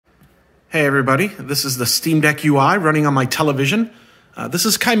Hey everybody, this is the Steam Deck UI running on my television. This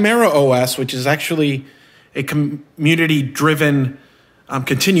is ChimeraOS, which is actually a community-driven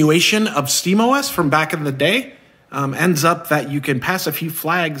continuation of SteamOS from back in the day. Ends up that you can pass a few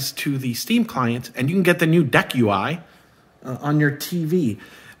flags to the Steam client and you can get the new Deck UI on your TV.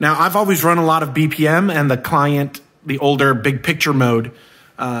 Now, I've always run a lot of BPM and the client, the older big picture mode,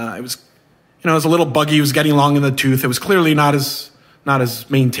 it was a little buggy. It was getting long in the tooth. It was clearly not as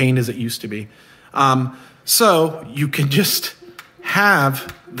maintained as it used to be. So you can just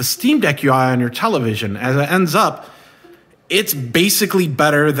have the Steam Deck UI on your television. As it ends up, it's basically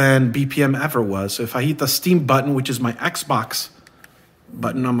better than BPM ever was. So if I hit the Steam button, which is my Xbox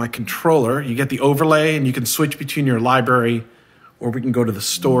button on my controller, you get the overlay and you can switch between your library, or we can go to the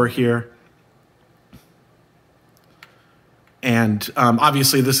store here. And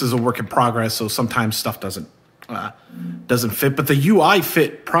obviously this is a work in progress, so sometimes stuff doesn't fit, but the UI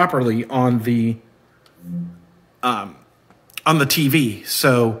fit properly on the TV.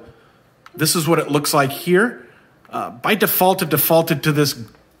 So this is what it looks like here. By default, it defaulted to this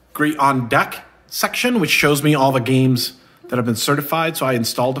Great on Deck section, which shows me all the games that have been certified. So I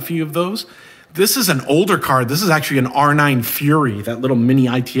installed a few of those. This is an older card. This is actually an R9 Fury, that little mini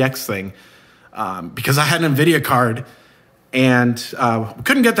ITX thing, because I had an NVIDIA card and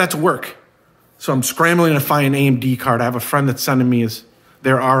couldn't get that to work. So I'm scrambling to find an AMD card. I have a friend that's sending me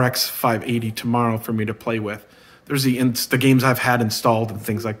their RX 580 tomorrow for me to play with. There's the games I've had installed and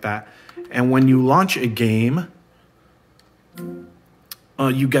things like that. And when you launch a game,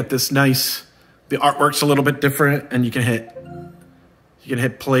 you get this nice, the artwork's a little bit different, and you can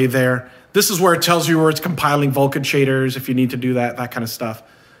hit play there. This is where it tells you where it's compiling Vulkan shaders if you need to do that kind of stuff.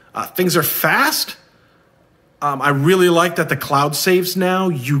 Things are fast. I really like that the cloud saves now,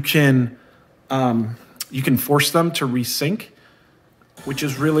 you can force them to resync, which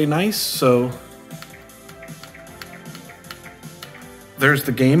is really nice. So there's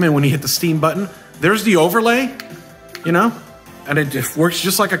the game, and when you hit the Steam button, there's the overlay, and it just works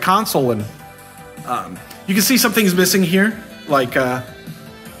just like a console. And you can see some things missing here, like it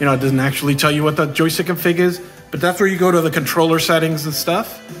doesn't actually tell you what the joystick config is, but that's where you go to the controller settings and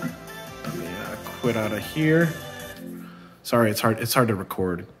stuff. Let me quit out of here. Sorry, it's hard to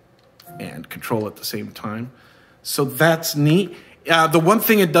record and control at the same time. So that's neat. The one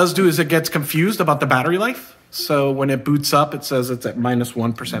thing it does do is it gets confused about the battery life. So when it boots up, it says it's at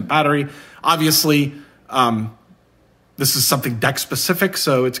 -1% battery. Obviously, this is something deck specific,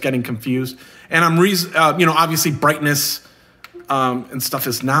 so it's getting confused. And obviously brightness and stuff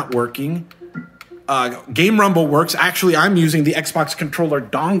is not working. Game Rumble works. Actually, I'm using the Xbox controller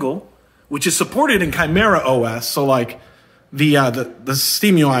dongle, which is supported in ChimeraOS. So like, the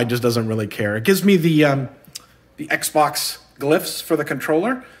Steam UI just doesn't really care. It gives me the Xbox glyphs for the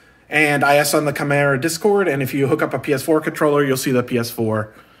controller, and I asked on the Chimera Discord, and if you hook up a PS4 controller, you'll see the PS4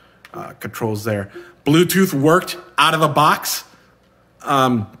 controls there. Bluetooth worked out of the box,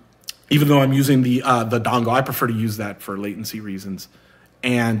 even though I'm using the dongle. I prefer to use that for latency reasons.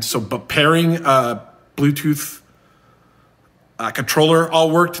 And so, but pairing Bluetooth controller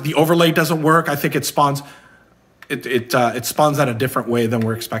all worked. The overlay doesn't work. I think it spawns. It spawns out a different way than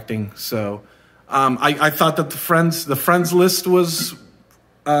we're expecting. So I thought that the friends list was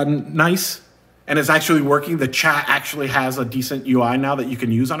nice, and it's actually working. The chat actually has a decent UI now that you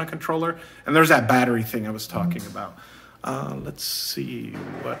can use on a controller. And there's that battery thing I was talking about. Let's see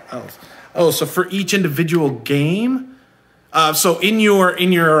what else. Oh, so for each individual game, so in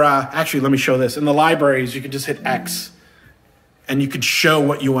your actually, let me show this. In the libraries, you can just hit X, and you can show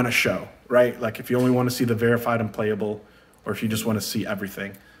what you want to show. Right? Like if you only want to see the verified and playable, or if you just want to see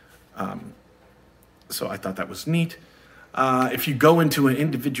everything. So I thought that was neat. If you go into an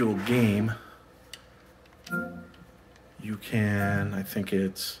individual game, you can, I think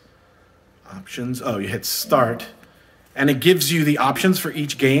it's options. Oh, you hit start, and it gives you the options for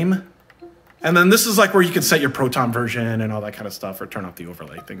each game. And then this is like where you can set your Proton version and all that kind of stuff, or turn off the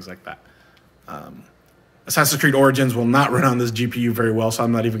overlay, things like that. Assassin's Creed Origins will not run on this GPU very well, so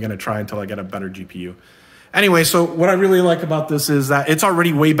I'm not even going to try until I get a better GPU. Anyway, so what I really like about this is that it's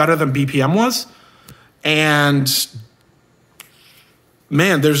already way better than BPM was. And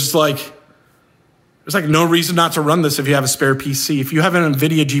man, there's like no reason not to run this if you have a spare PC. If you have an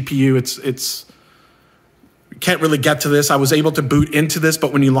NVIDIA GPU, you can't really get to this. I was able to boot into this,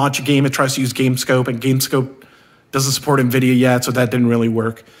 but when you launch a game, it tries to use gamescope, and gamescope doesn't support NVIDIA yet, so that didn't really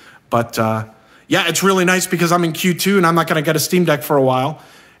work. But yeah, it's really nice because I'm in Q2 and I'm not going to get a Steam Deck for a while.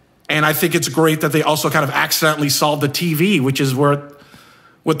 And I think it's great that they also kind of accidentally solved the TV, which is what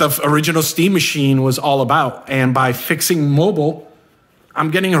the original Steam machine was all about. And by fixing mobile,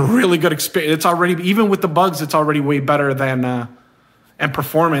 I'm getting a really good experience. It's already, even with the bugs, it's already way better than and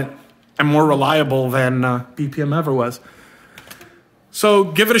performant and more reliable than BPM ever was. So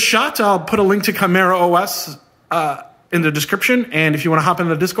give it a shot. I'll put a link to ChimeraOS in the description, and if you want to hop in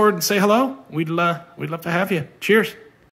the Discord and say hello, we'd love to have you. Cheers.